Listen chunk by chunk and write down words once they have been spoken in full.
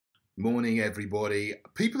Morning, everybody.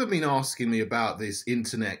 People have been asking me about this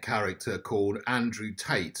internet character called Andrew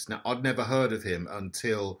Tate. Now, I'd never heard of him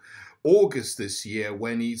until August this year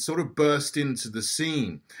when he sort of burst into the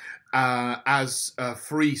scene as a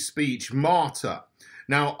free speech martyr.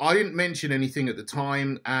 Now, I didn't mention anything at the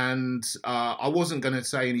time, and I wasn't going to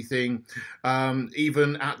say anything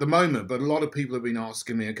even at the moment, but a lot of people have been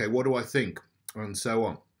asking me, okay, what do I think? And so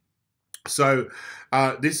on. So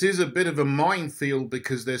this is a bit of a minefield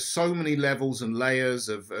because there's so many levels and layers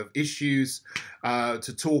of issues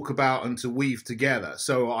to talk about and to weave together.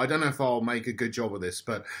 So I don't know if I'll make a good job of this,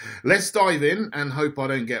 but let's dive in and hope I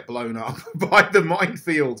don't get blown up by the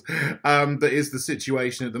minefield that is the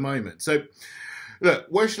situation at the moment. So look,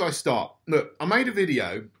 where shall I start? Look, I made a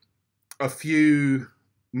video a few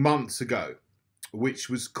months ago,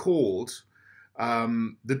 which was called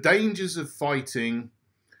The Dangers of Fighting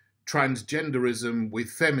Transgenderism with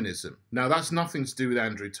Feminism. Now, that's nothing to do with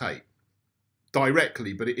Andrew Tate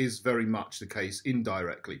directly, but it is very much the case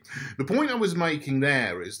indirectly. The point I was making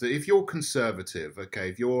there is that if you're conservative, okay,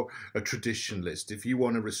 if you're a traditionalist, if you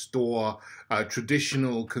want to restore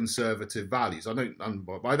traditional conservative values,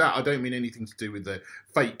 by that I don't mean anything to do with the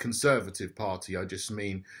fake Conservative Party. I just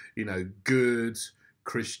mean, you know, good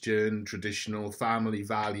Christian, traditional family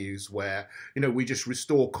values where, you know, we just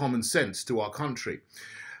restore common sense to our country.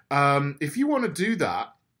 If you want to do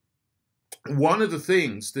that, one of the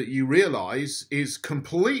things that you realize is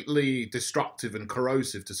completely destructive and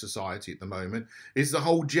corrosive to society at the moment is the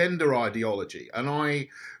whole gender ideology. And I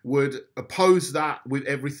would oppose that with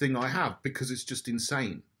everything I have because it's just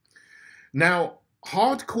insane. Now,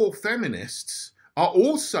 hardcore feminists are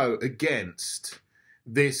also against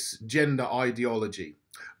this gender ideology,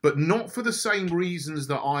 but not for the same reasons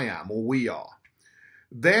that I am or we are.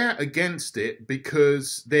 They're against it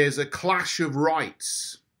because there's a clash of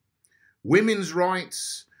rights. Women's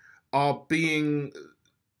rights are being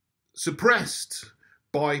suppressed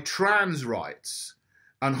by trans rights.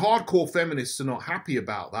 And hardcore feminists are not happy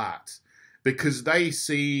about that because they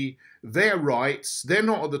see their rights, they're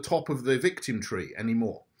not at the top of the victim tree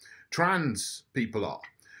anymore. Trans people are.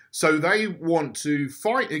 So they want to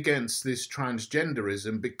fight against this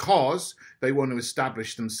transgenderism because they want to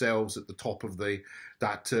establish themselves at the top of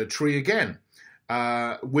that tree again.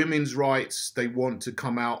 Women's rights, they want to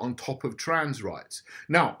come out on top of trans rights.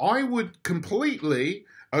 Now, I would completely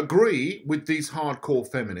agree with these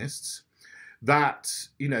hardcore feminists that,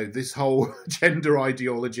 you know, this whole gender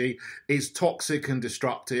ideology is toxic and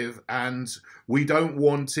destructive and we don't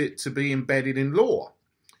want it to be embedded in law.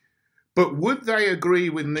 But would they agree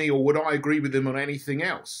with me or would I agree with them on anything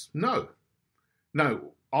else? No.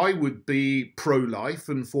 No, I would be pro-life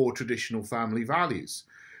and for traditional family values.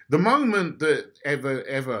 The moment that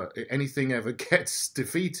anything ever gets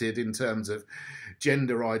defeated in terms of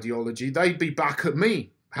gender ideology, they'd be back at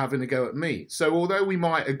me, having a go at me. So although we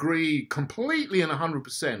might agree completely and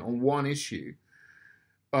 100% on one issue,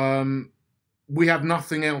 we have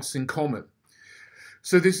nothing else in common.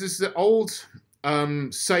 So this is the old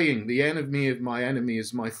saying, the enemy of my enemy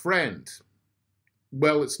is my friend.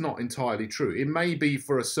 Well, it's not entirely true. It may be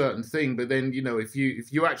for a certain thing, but then, you know, if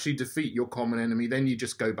you actually defeat your common enemy, then you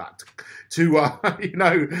just go back to you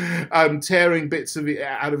know, tearing bits of it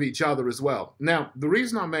out of each other as well. Now, the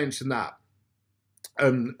reason I mentioned that,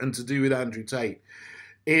 and to do with Andrew Tate,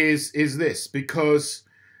 is this, because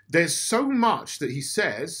there's so much that he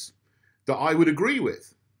says that I would agree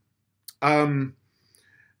with.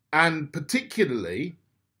 And particularly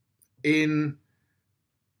in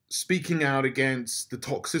speaking out against the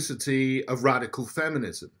toxicity of radical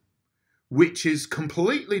feminism, which is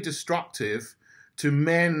completely destructive to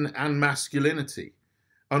men and masculinity.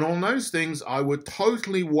 And on those things, I would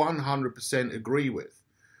totally 100% agree with.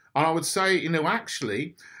 And I would say, you know,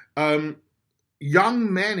 actually,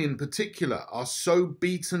 young men in particular are so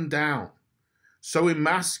beaten down, so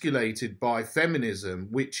emasculated by feminism,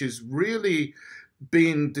 which is really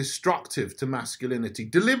being destructive to masculinity,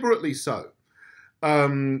 deliberately so.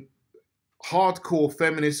 Hardcore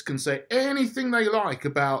feminists can say anything they like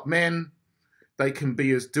about men. They can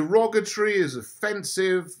be as derogatory, as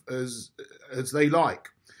offensive as they like.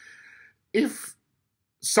 If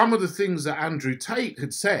some of the things that Andrew Tate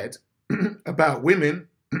had said about women,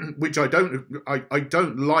 which I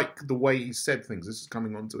don't like the way he said things. This is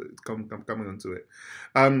coming onto it. Coming onto it.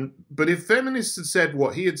 But if feminists had said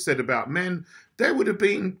what he had said about men, there would have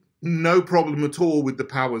been no problem at all with the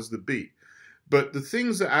powers that be. But the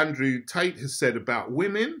things that Andrew Tate has said about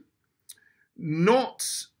women, not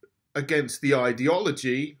against the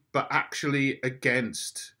ideology, but actually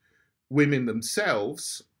against women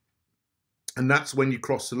themselves, and that's when you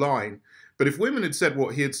cross the line But if women had said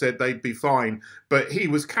what he had said, they'd be fine. But he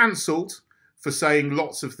was cancelled for saying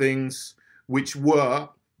lots of things which were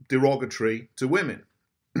derogatory to women.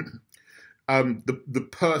 The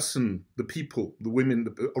person, the people, the women,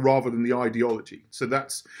 rather than the ideology.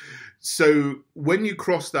 So when you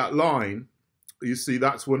cross that line, you see,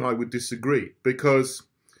 that's when I would disagree, because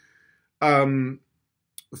feminism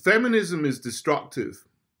is destructive,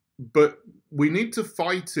 but we need to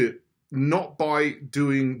fight it not by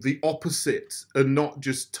doing the opposite and not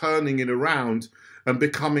just turning it around and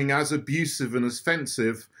becoming as abusive and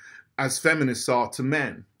offensive as feminists are to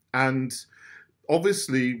men. And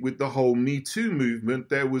obviously, with the whole Me Too movement,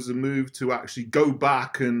 there was a move to actually go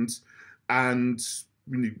back and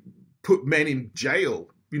put men in jail,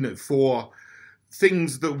 for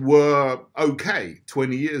things that were okay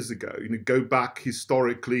 20 years ago. Go back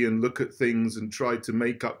historically and look at things and try to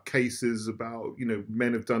make up cases about,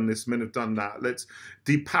 men have done this, men have done that. Let's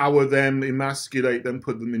depower them, emasculate them,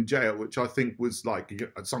 put them in jail, which I think was like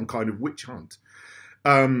some kind of witch hunt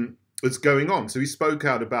that's going on. So he spoke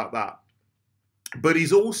out about that. But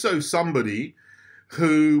he's also somebody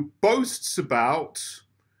who boasts about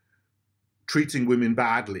treating women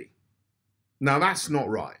badly. Now, that's not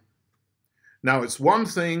right. Now, it's one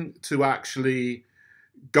thing to actually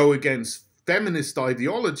go against feminist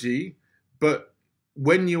ideology, but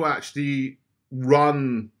when you actually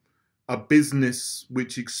run a business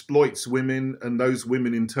which exploits women, and those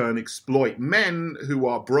women in turn exploit men who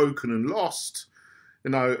are broken and lost,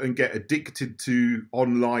 and get addicted to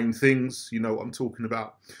online things, what I'm talking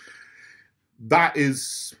about, that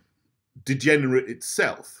is degenerate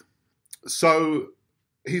itself. So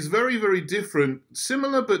he's very, very different,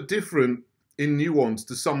 similar but different in nuance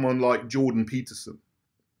to someone like Jordan Peterson.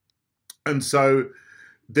 And so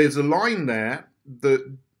there's a line there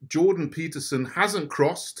that Jordan Peterson hasn't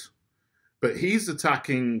crossed, but he's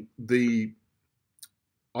attacking the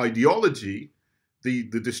ideology, the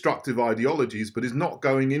destructive ideologies, but is not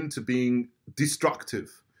going into being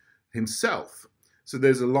destructive himself. So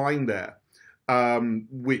there's a line there,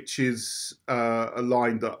 which is a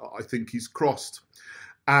line that I think he's crossed.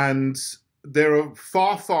 And there are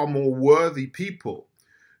far, far more worthy people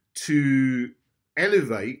to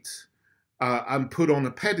elevate and put on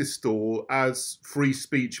a pedestal as free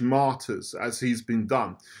speech martyrs, as he's been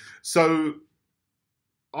done. So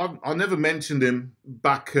I never mentioned him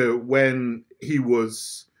back when he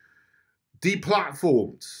was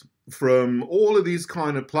deplatformed from all of these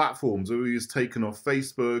kind of platforms, where he was taken off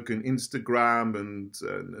Facebook and Instagram and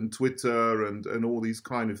Twitter and all these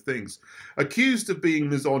kind of things, accused of being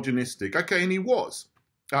misogynistic. Okay, and he was,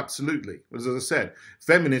 absolutely. As I said,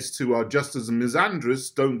 feminists who are just as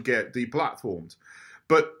misandrous don't get deplatformed.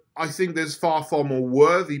 But I think there's far, far more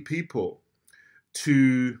worthy people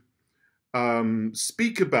to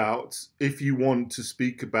speak about, if you want to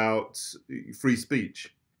speak about free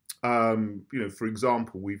speech. For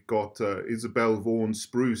example, we've got Isabel Vaughan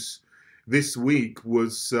Spruce this week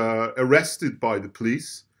was arrested by the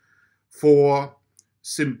police for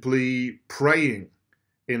simply praying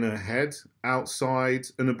in her head outside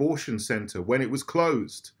an abortion centre when it was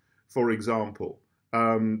closed, for example.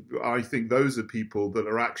 I think those are people that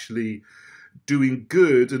are actually doing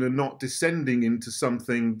good and are not descending into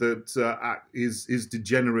something that is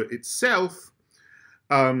degenerate itself,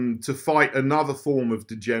 to fight another form of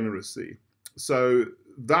degeneracy. So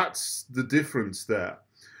that's the difference there.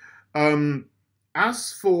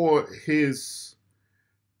 As for his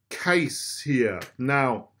case here,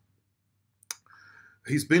 now,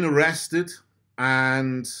 he's been arrested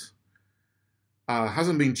and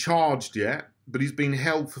hasn't been charged yet, but he's been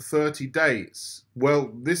held for 30 days.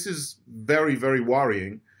 Well, this is very, very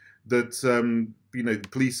worrying that, the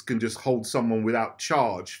police can just hold someone without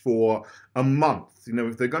charge for a month.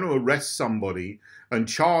 If they're going to arrest somebody and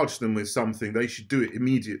charge them with something, they should do it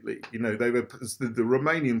immediately. The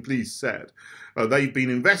Romanian police said they've been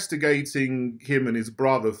investigating him and his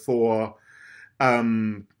brother for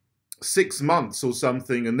 6 months or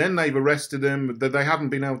something, and then they've arrested him. That they haven't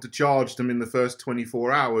been able to charge them in the first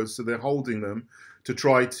 24 hours, so they're holding them to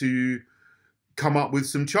try to come up with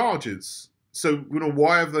some charges. So,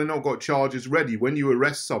 why have they not got charges ready? When you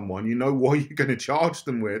arrest someone, you know what you're going to charge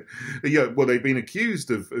them with. Yeah, well, they've been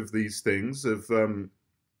accused of these things, of,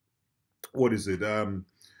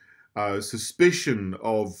 suspicion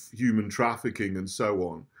of human trafficking and so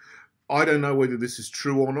on. I don't know whether this is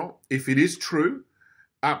true or not. If it is true,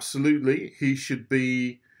 absolutely, he should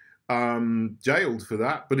be jailed for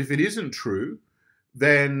that. But if it isn't true,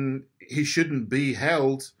 then he shouldn't be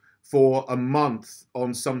held for a month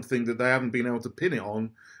on something that they haven't been able to pin it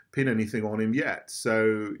on pin anything on him yet.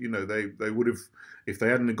 So, you know, they would have, if they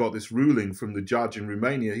hadn't got this ruling from the judge in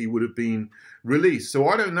Romania, he would have been released. So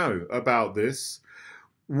I don't know about this.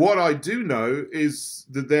 What I do know is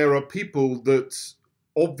that there are people that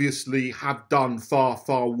obviously have done far,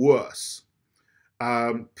 far worse.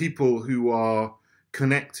 People who are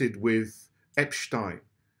connected with Epstein.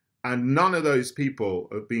 And none of those people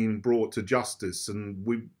have been brought to justice.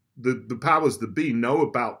 And the powers that be know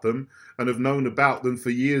about them and have known about them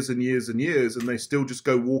for years and years and years, and they still just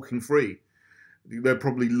go walking free. They're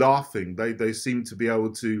probably laughing. They seem to be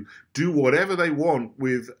able to do whatever they want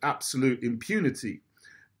with absolute impunity,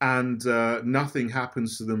 and nothing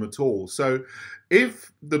happens to them at all. So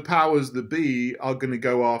if the powers that be are going to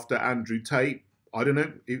go after Andrew Tate, I don't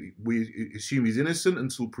know, we assume he's innocent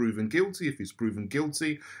until proven guilty. If he's proven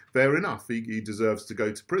guilty, fair enough. He deserves to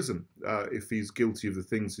go to prison if he's guilty of the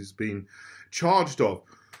things he's been charged of.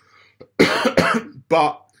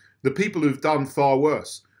 But the people who've done far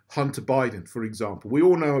worse, Hunter Biden, for example. We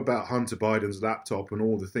all know about Hunter Biden's laptop and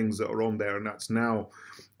all the things that are on there, and that's now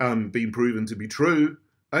been proven to be true,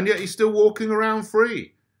 and yet he's still walking around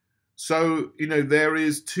free. So, you know, there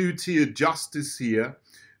is two-tier justice here.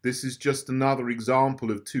 This is just another example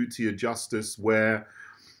of two-tier justice where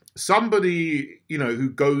somebody, you know, who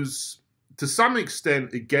goes to some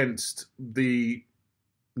extent against the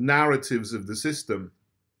narratives of the system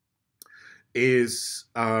is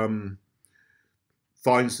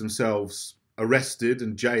finds themselves arrested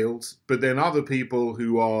and jailed, but then other people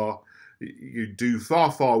who are you do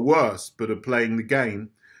far, far worse but are playing the game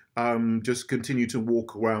just continue to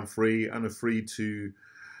walk around free and are free to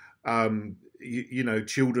you know,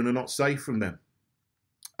 children are not safe from them.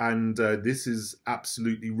 And this is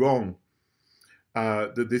absolutely wrong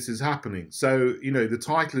that this is happening. So, you know, the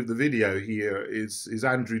title of the video here is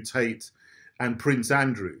Andrew Tate and Prince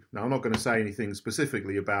Andrew. Now, I'm not going to say anything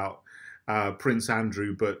specifically about Prince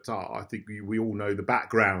Andrew, but I think we all know the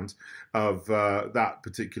background of that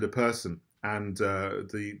particular person and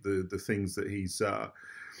the things that he's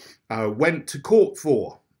went to court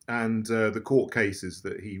for, and the court cases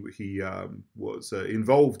that he was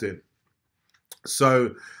involved in.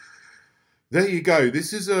 So there you go.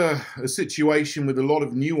 This is a situation with a lot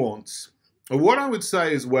of nuance. What I would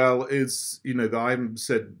say as well is, you know, that I've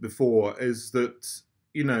said before, is that,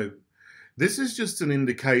 you know, this is just an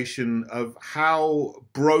indication of how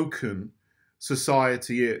broken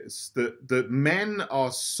society is, that men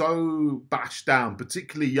are so bashed down,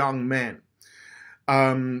 particularly young men,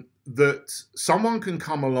 that someone can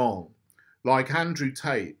come along like Andrew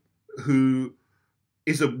Tate, who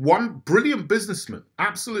is one brilliant businessman,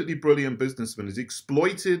 absolutely brilliant businessman, has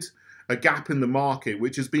exploited a gap in the market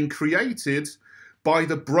which has been created by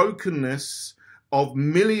the brokenness of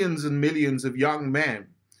millions and millions of young men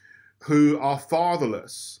who are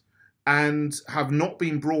fatherless and have not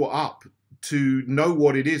been brought up to know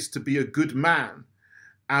what it is to be a good man,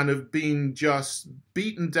 and have been just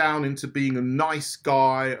beaten down into being a nice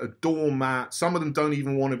guy, a doormat. Some of them don't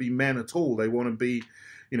even want to be men at all. They want to be,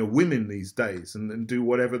 you know, women these days, and do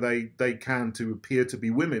whatever they can to appear to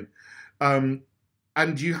be women. And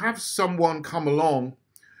you have someone come along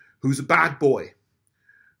who's a bad boy,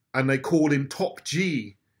 and they call him Top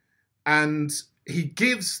G, and he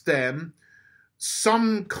gives them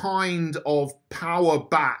some kind of power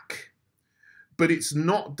back, but it's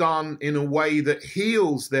not done in a way that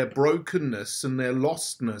heals their brokenness and their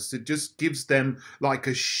lostness. It just gives them like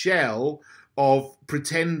a shell of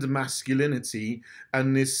pretend masculinity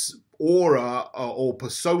and this aura or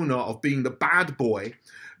persona of being the bad boy.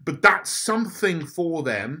 But that's something for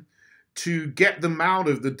them to get them out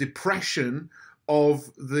of the depression of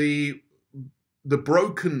the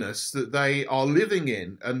brokenness that they are living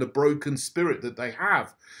in and the broken spirit that they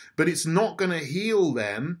have. But it's not going to heal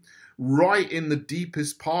them right in the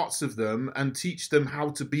deepest parts of them and teach them how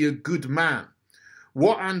to be a good man.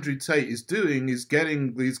 What Andrew Tate is doing is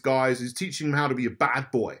getting these guys, is teaching them how to be a bad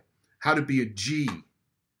boy, how to be a G,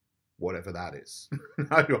 whatever that is.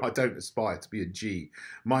 I don't aspire to be a G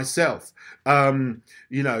myself.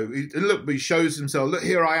 You know, look, he shows himself, look,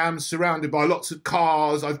 here I am surrounded by lots of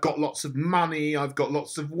cars, I've got lots of money, I've got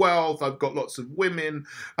lots of wealth, I've got lots of women.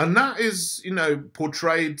 And that is, you know,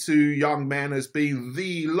 portrayed to young men as being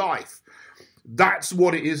the life. That's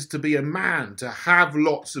what it is to be a man, to have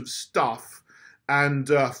lots of stuff and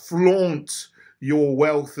flaunt your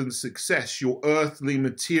wealth and success, your earthly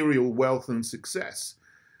material wealth and success.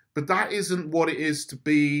 But that isn't what it is to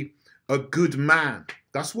be a good man.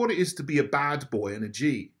 That's what it is to be a bad boy and a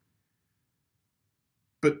G.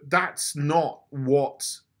 But that's not what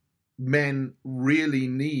men really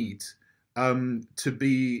need to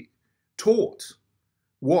be taught.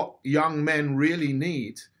 What young men really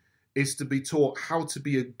need is to be taught how to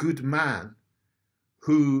be a good man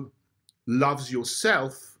who loves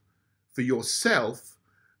yourself for yourself,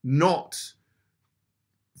 not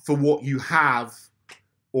for what you have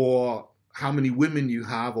or how many women you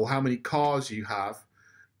have or how many cars you have,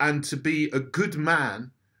 and to be a good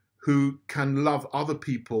man who can love other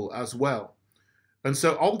people as well. And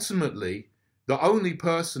so ultimately, the only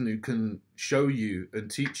person who can show you and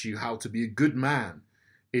teach you how to be a good man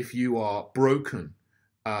if you are broken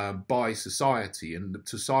by society, and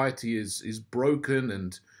society is broken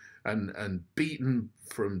and beaten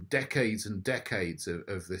from decades and decades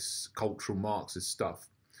of this cultural Marxist stuff.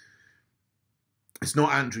 It's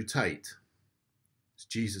not Andrew Tate, it's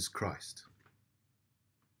Jesus Christ.